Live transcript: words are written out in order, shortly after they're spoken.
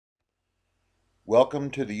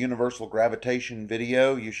Welcome to the Universal Gravitation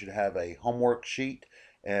video. You should have a homework sheet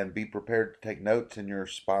and be prepared to take notes in your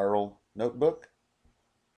spiral notebook.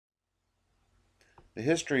 The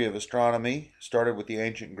history of astronomy started with the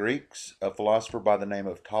ancient Greeks. A philosopher by the name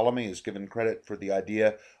of Ptolemy is given credit for the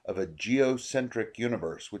idea of a geocentric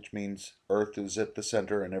universe, which means Earth is at the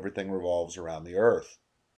center and everything revolves around the Earth.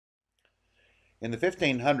 In the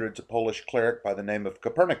 1500s, a Polish cleric by the name of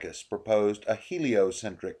Copernicus proposed a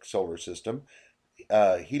heliocentric solar system.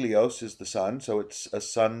 Helios is the sun, so it's a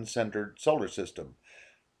sun-centered solar system.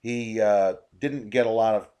 He didn't get a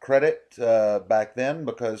lot of credit back then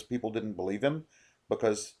because people didn't believe him,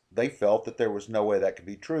 because they felt that there was no way that could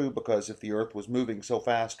be true, because if the Earth was moving so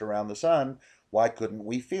fast around the sun, why couldn't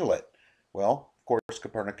we feel it? Well, of course,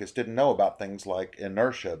 Copernicus didn't know about things like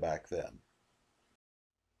inertia back then.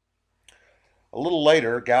 A little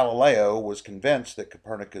later, Galileo was convinced that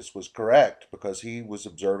Copernicus was correct because he was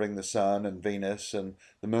observing the sun and Venus and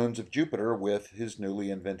the moons of Jupiter with his newly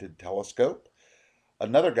invented telescope.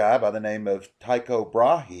 Another guy by the name of Tycho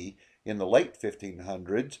Brahe in the late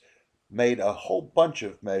 1500s made a whole bunch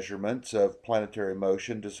of measurements of planetary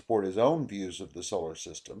motion to support his own views of the solar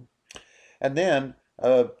system. And then,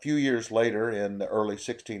 a few years later, in the early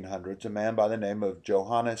 1600s, a man by the name of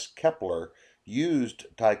Johannes Kepler used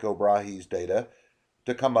Tycho Brahe's data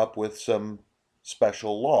to come up with some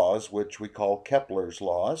special laws, which we call Kepler's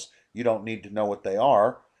laws. You don't need to know what they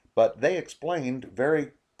are, but they explained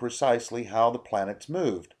very precisely how the planets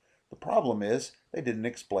moved. The problem is they didn't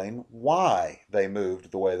explain why they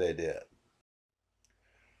moved the way they did.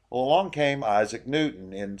 Well, along came Isaac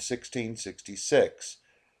Newton in 1666.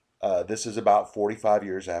 This is about 45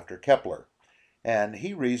 years after Kepler. And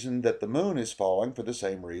he reasoned that the moon is falling for the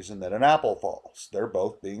same reason that an apple falls. They're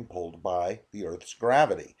both being pulled by the Earth's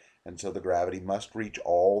gravity, and so the gravity must reach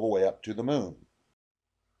all the way up to the moon.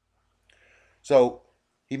 So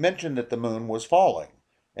he mentioned that the moon was falling,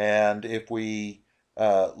 and if we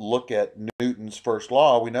look at Newton's first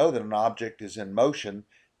law, we know that an object is in motion,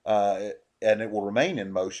 and it will remain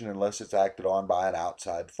in motion unless it's acted on by an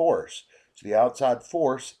outside force. So the outside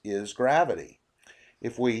force is gravity.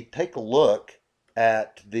 If we take a look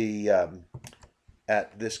at this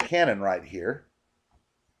cannon right here,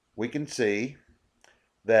 we can see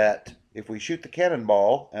that if we shoot the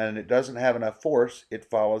cannonball and it doesn't have enough force, it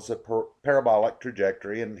follows a parabolic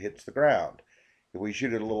trajectory and hits the ground. If we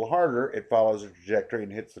shoot it a little harder, it follows a trajectory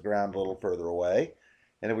and hits the ground a little further away.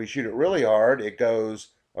 And if we shoot it really hard, it goes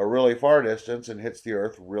a really far distance and hits the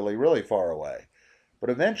Earth really, really far away. But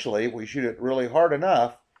eventually, if we shoot it really hard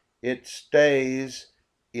enough, it stays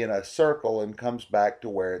in a circle and comes back to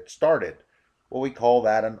where it started. Well, we call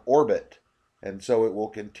that an orbit. And so it will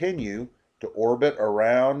continue to orbit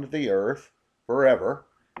around the Earth forever,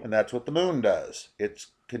 and that's what the moon does.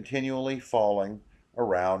 It's continually falling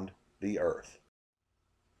around the Earth.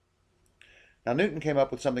 Now, Newton came up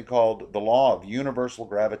with something called the Law of Universal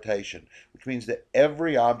Gravitation, which means that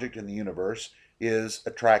every object in the universe is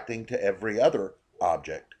attracting to every other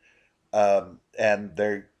object. And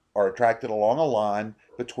they are attracted along a line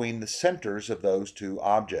between the centers of those two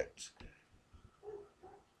objects.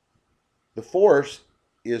 The force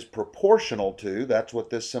is proportional to, that's what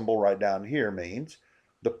this symbol right down here means,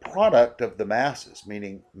 the product of the masses,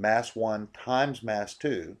 meaning mass 1 times mass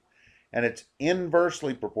 2, and it's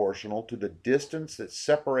inversely proportional to the distance that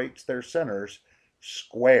separates their centers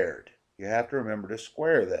squared. You have to remember to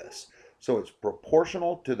square this. So it's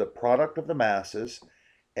proportional to the product of the masses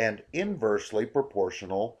and inversely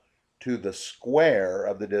proportional to the square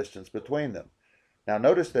of the distance between them. Now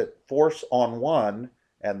notice that force on 1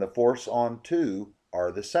 and the force on 2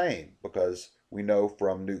 are the same, because we know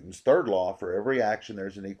from Newton's third law, for every action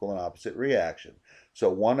there's an equal and opposite reaction. So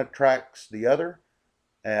one attracts the other,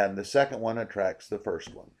 and the second one attracts the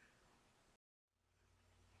first one.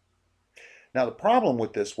 Now the problem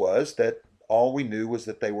with this was that all we knew was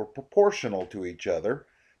that they were proportional to each other,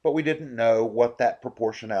 but we didn't know what that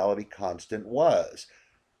proportionality constant was.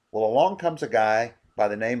 Well, along comes a guy by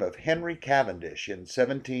the name of Henry Cavendish in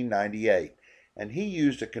 1798, and he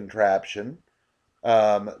used a contraption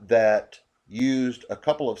that used a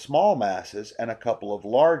couple of small masses and a couple of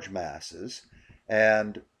large masses.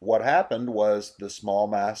 And what happened was the small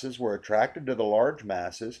masses were attracted to the large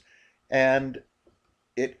masses, and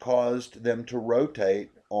it caused them to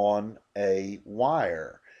rotate on a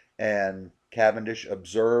wire. And Cavendish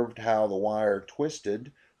observed how the wire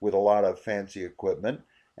twisted with a lot of fancy equipment,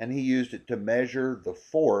 and he used it to measure the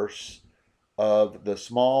force of the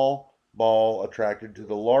small ball attracted to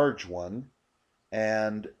the large one.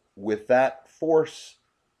 And with that force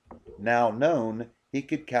now known, he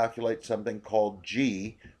could calculate something called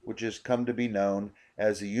G, which has come to be known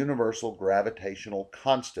as the universal gravitational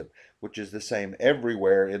constant, which is the same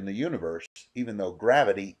everywhere in the universe, even though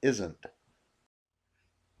gravity isn't.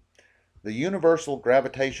 The universal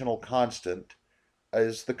gravitational constant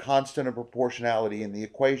is the constant of proportionality in the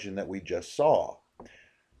equation that we just saw.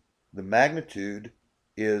 The magnitude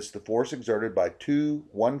is the force exerted by two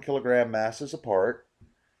 1 kilogram masses apart.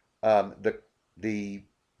 The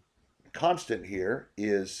constant here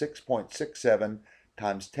is 6.67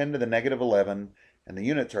 times 10 to the negative 11, and the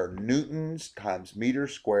units are newtons times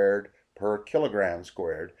meters squared per kilogram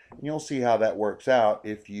squared. And you'll see how that works out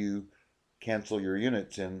if you cancel your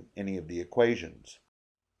units in any of the equations.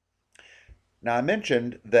 Now, I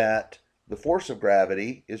mentioned that the force of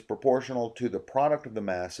gravity is proportional to the product of the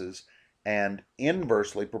masses and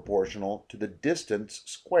inversely proportional to the distance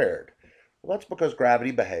squared. Well, that's because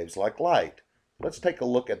gravity behaves like light. Let's take a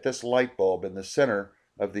look at this light bulb in the center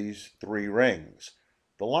of these three rings.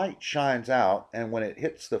 The light shines out, and when it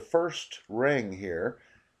hits the first ring here,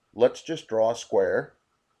 let's just draw a square,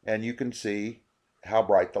 and you can see how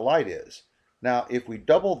bright the light is. Now, if we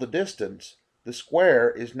double the distance, the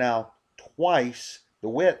square is now twice the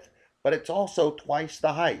width, but it's also twice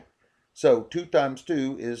the height. So 2 times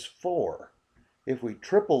 2 is 4. If we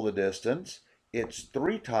triple the distance, it's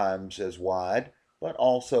 3 times as wide, but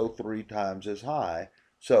also 3 times as high.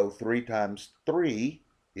 So 3 times 3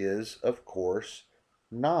 is, of course,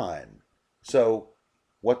 9. So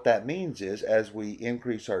what that means is, as we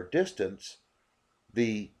increase our distance,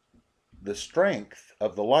 the strength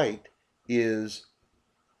of the light is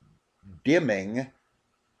dimming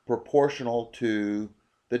proportional to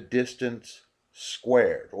the distance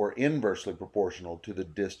squared, or inversely proportional to the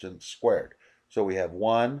distance squared. So we have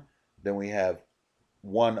 1, then we have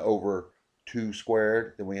 1 over 2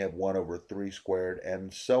 squared, then we have 1 over 3 squared,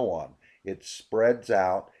 and so on. It spreads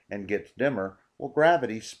out and gets dimmer. Well,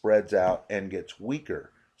 gravity spreads out and gets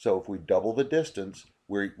weaker. So if we double the distance,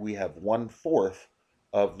 we have 1/4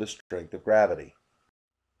 of the strength of gravity.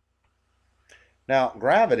 Now,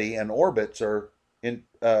 gravity and orbits are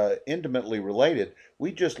intimately related.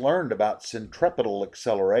 We just learned about centripetal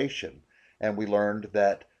acceleration, and we learned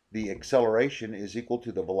that the acceleration is equal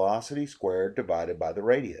to the velocity squared divided by the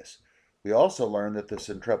radius. We also learned that the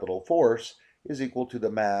centripetal force is equal to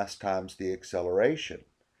the mass times the acceleration.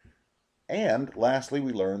 And lastly,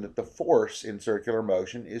 we learned that the force in circular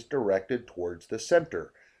motion is directed towards the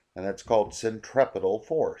center, and that's called centripetal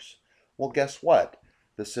force. Well, guess what?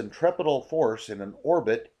 The centripetal force in an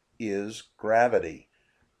orbit is gravity.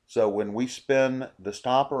 So when we spin the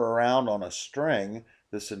stopper around on a string,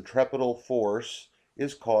 the centripetal force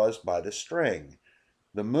is caused by the string.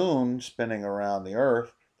 The moon spinning around the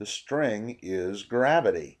Earth, the string is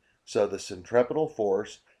gravity. So the centripetal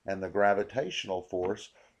force and the gravitational force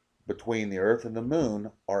between the Earth and the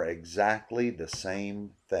moon are exactly the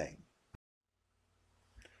same thing.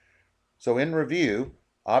 So in review,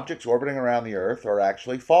 objects orbiting around the Earth are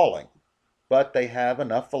actually falling, but they have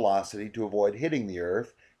enough velocity to avoid hitting the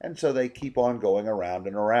Earth, and so they keep on going around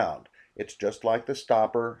and around. It's just like the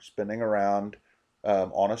stopper spinning around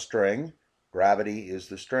on a string. Gravity is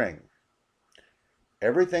the string.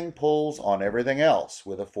 Everything pulls on everything else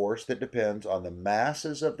with a force that depends on the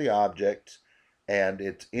masses of the objects, and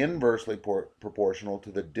it's inversely proportional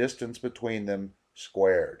to the distance between them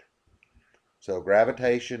squared. So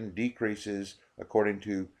gravitation decreases according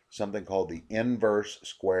to something called the inverse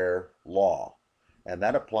square law. And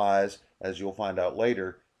that applies, as you'll find out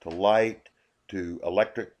later, to light, to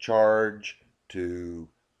electric charge, to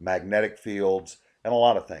magnetic fields, and a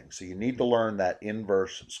lot of things. So you need to learn that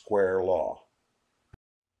inverse square law.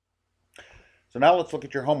 So now let's look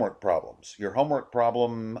at your homework problems. Your homework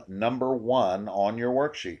problem number 1 on your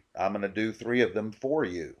worksheet. I'm going to do 3 of them for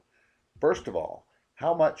you. First of all,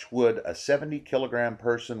 how much would a 70 kilogram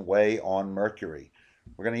person weigh on Mercury?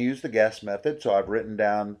 We're going to use the guess method, so I've written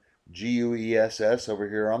down GUESS over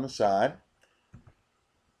here on the side.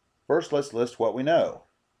 First, let's list what we know.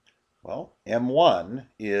 Well, M1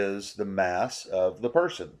 is the mass of the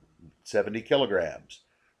person, 70 kilograms.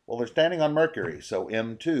 Well, they're standing on Mercury, so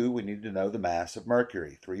M2, we need to know the mass of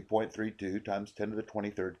Mercury, 3.32 times 10 to the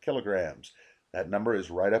 23rd kilograms. That number is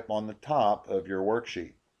right up on the top of your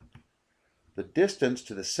worksheet. The distance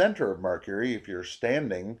to the center of Mercury, if you're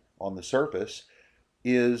standing on the surface,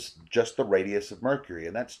 is just the radius of Mercury,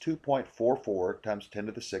 and that's 2.44 times 10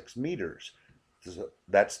 to the 6 meters. So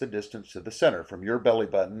that's the distance to the center, from your belly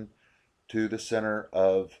button to the center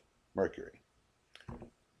of Mercury.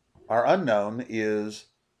 Our unknown is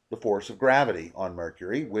the force of gravity on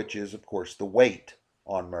Mercury, which is, of course, the weight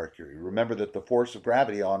on Mercury. Remember that the force of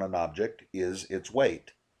gravity on an object is its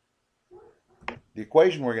weight. The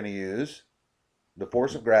equation we're going to use, the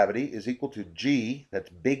force of gravity is equal to G, that's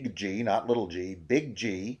big G, not little g, big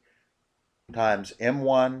G, times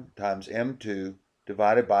m1 times m2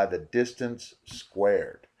 divided by the distance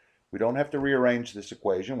squared. We don't have to rearrange this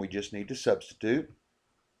equation, we just need to substitute.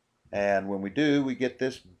 And when we do, we get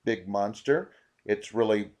this big monster. It's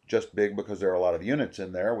really just big because there are a lot of units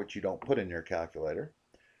in there, which you don't put in your calculator.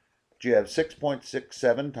 But you have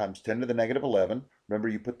 6.67 times 10 to the negative 11. Remember,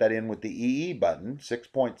 you put that in with the EE button,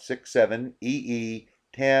 6.67 EE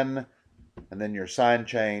 10, and then your sign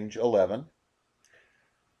change 11.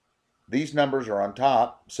 These numbers are on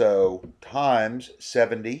top, so times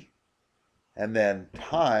 70, and then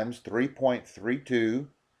times 3.32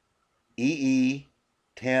 EE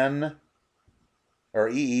 10, or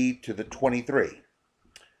EE to the 23.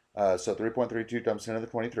 So 3.32 times 10 to the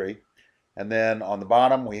 23. And then on the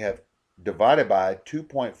bottom we have divided by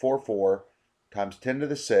 2.44 times 10 to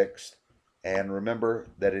the 6th. And remember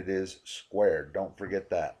that it is squared. Don't forget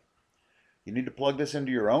that. You need to plug this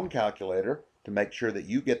into your own calculator to make sure that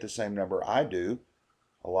you get the same number I do.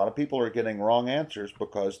 A lot of people are getting wrong answers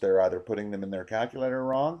because they're either putting them in their calculator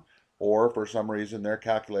wrong, or for some reason their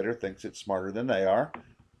calculator thinks it's smarter than they are.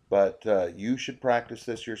 But you should practice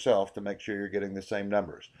this yourself to make sure you're getting the same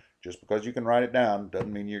numbers. Just because you can write it down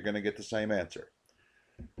doesn't mean you're going to get the same answer.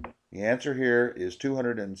 The answer here is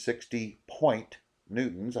 260 point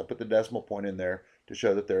newtons. I put the decimal point in there to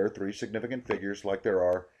show that there are 3 significant figures like there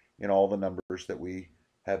are in all the numbers that we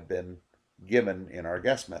have been given in our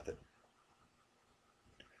guess method.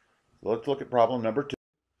 Let's look at problem number 2.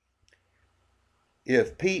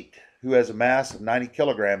 If Pete, who has a mass of 90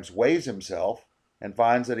 kilograms, weighs himself and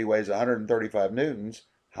finds that he weighs 135 newtons,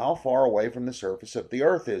 how far away from the surface of the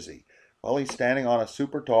Earth is he? Well, he's standing on a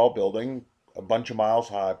super tall building, a bunch of miles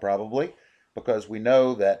high probably, because we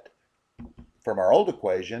know that from our old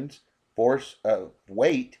equations, force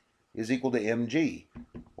weight is equal to mg.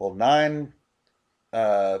 Well,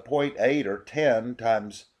 9.8 or 10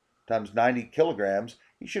 times 90 kilograms,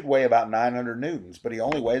 he should weigh about 900 newtons, but he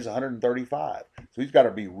only weighs 135. So he's got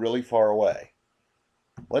to be really far away.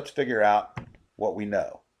 Let's figure out what we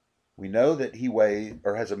know. We know that he weighs,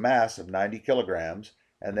 or has a mass of 90 kilograms,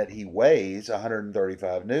 and that he weighs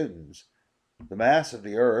 135 newtons. The mass of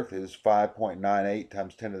the Earth is 5.98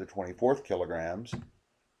 times 10 to the 24th kilograms.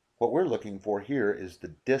 What we're looking for here is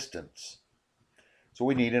the distance. So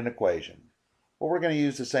we need an equation. Well, we're going to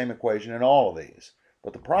use the same equation in all of these.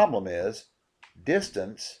 But the problem is,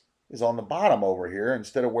 distance is on the bottom over here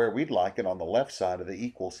instead of where we'd like it on the left side of the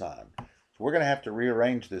equal sign. So we're going to have to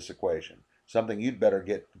rearrange this equation, something you'd better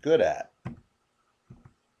get good at.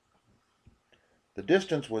 The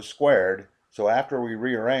distance was squared, so after we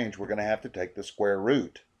rearrange, we're going to have to take the square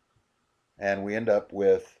root. And we end up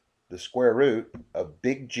with the square root of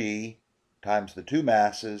big G times the 2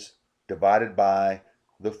 masses divided by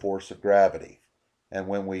the force of gravity. And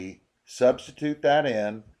when we substitute that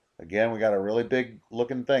in, again, we got a really big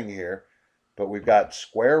looking thing here, but we've got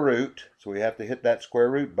square root, so we have to hit that square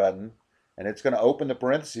root button, and it's going to open the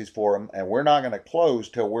parentheses for them, and we're not going to close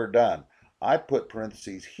till we're done. I put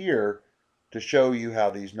parentheses here to show you how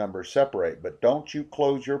these numbers separate, but don't you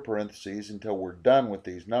close your parentheses until we're done with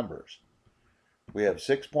these numbers. We have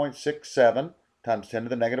 6.67 times 10 to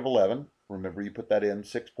the negative 11. Remember, you put that in,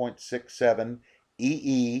 6.67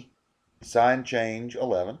 EE, sign change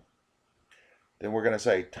 11. Then we're going to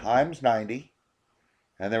say times 90,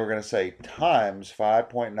 and then we're going to say times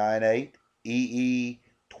 5.98 EE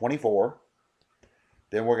 24.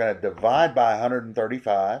 Then we're going to divide by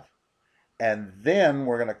 135, and then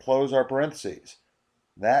we're going to close our parentheses.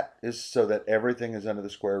 That is so that everything is under the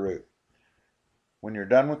square root. When you're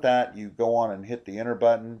done with that, you go on and hit the enter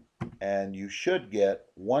button, and you should get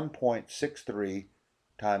 1.63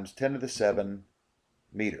 times 10 to the 7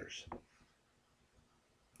 meters.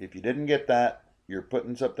 If you didn't get that, you're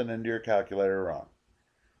putting something into your calculator wrong.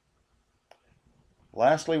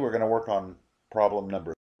 Lastly, we're going to work on problem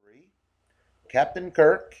number 3. Captain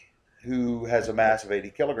Kirk, who has a mass of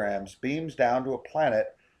 80 kilograms, beams down to a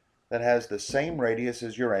planet that has the same radius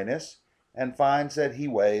as Uranus and finds that he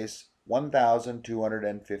weighs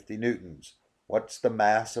 1,250 newtons. What's the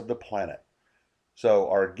mass of the planet? So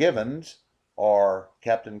our givens are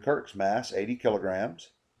Captain Kirk's mass, 80 kilograms,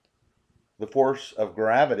 the force of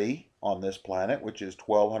gravity on this planet, which is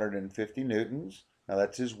 1,250 newtons. Now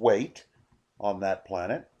that's his weight on that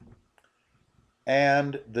planet.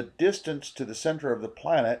 And the distance to the center of the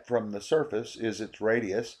planet from the surface is its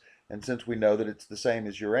radius. And since we know that it's the same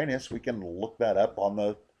as Uranus, we can look that up on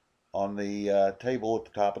the table at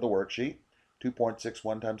the top of the worksheet.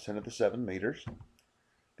 2.61 times 10 to the 7 meters.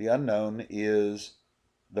 The unknown is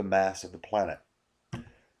the mass of the planet.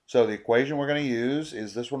 So the equation we're going to use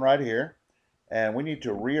is this one right here, and we need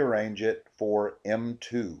to rearrange it for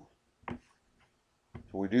M2. So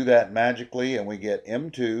we do that magically, and we get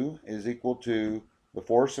M2 is equal to the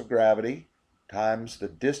force of gravity times the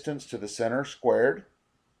distance to the center squared,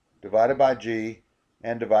 divided by G,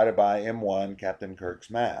 and divided by M1, Captain Kirk's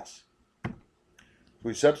mass. So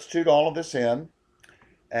we substitute all of this in,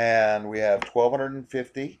 and we have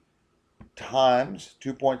 1250 times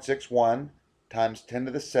 2.61 times 10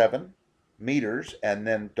 to the 7 meters, and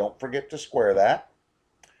then don't forget to square that.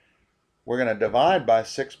 We're going to divide by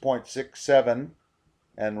 6.67,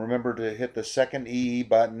 and remember to hit the second E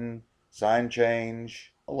button, sign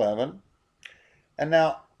change, 11. And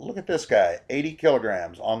now look at this guy, 80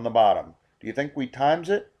 kilograms on the bottom. Do you think we times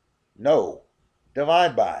it? No.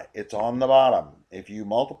 Divide by, it's on the bottom. If you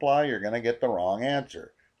multiply, you're going to get the wrong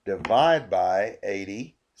answer. Divide by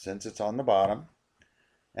 80, since it's on the bottom,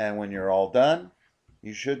 and when you're all done,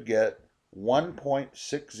 you should get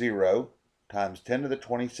 1.60 times 10 to the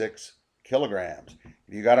 26 kilograms.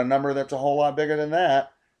 If you got a number that's a whole lot bigger than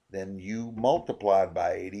that, then you multiplied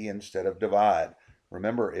by 80 instead of divide.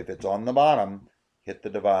 Remember, if it's on the bottom, hit the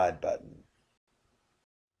divide button.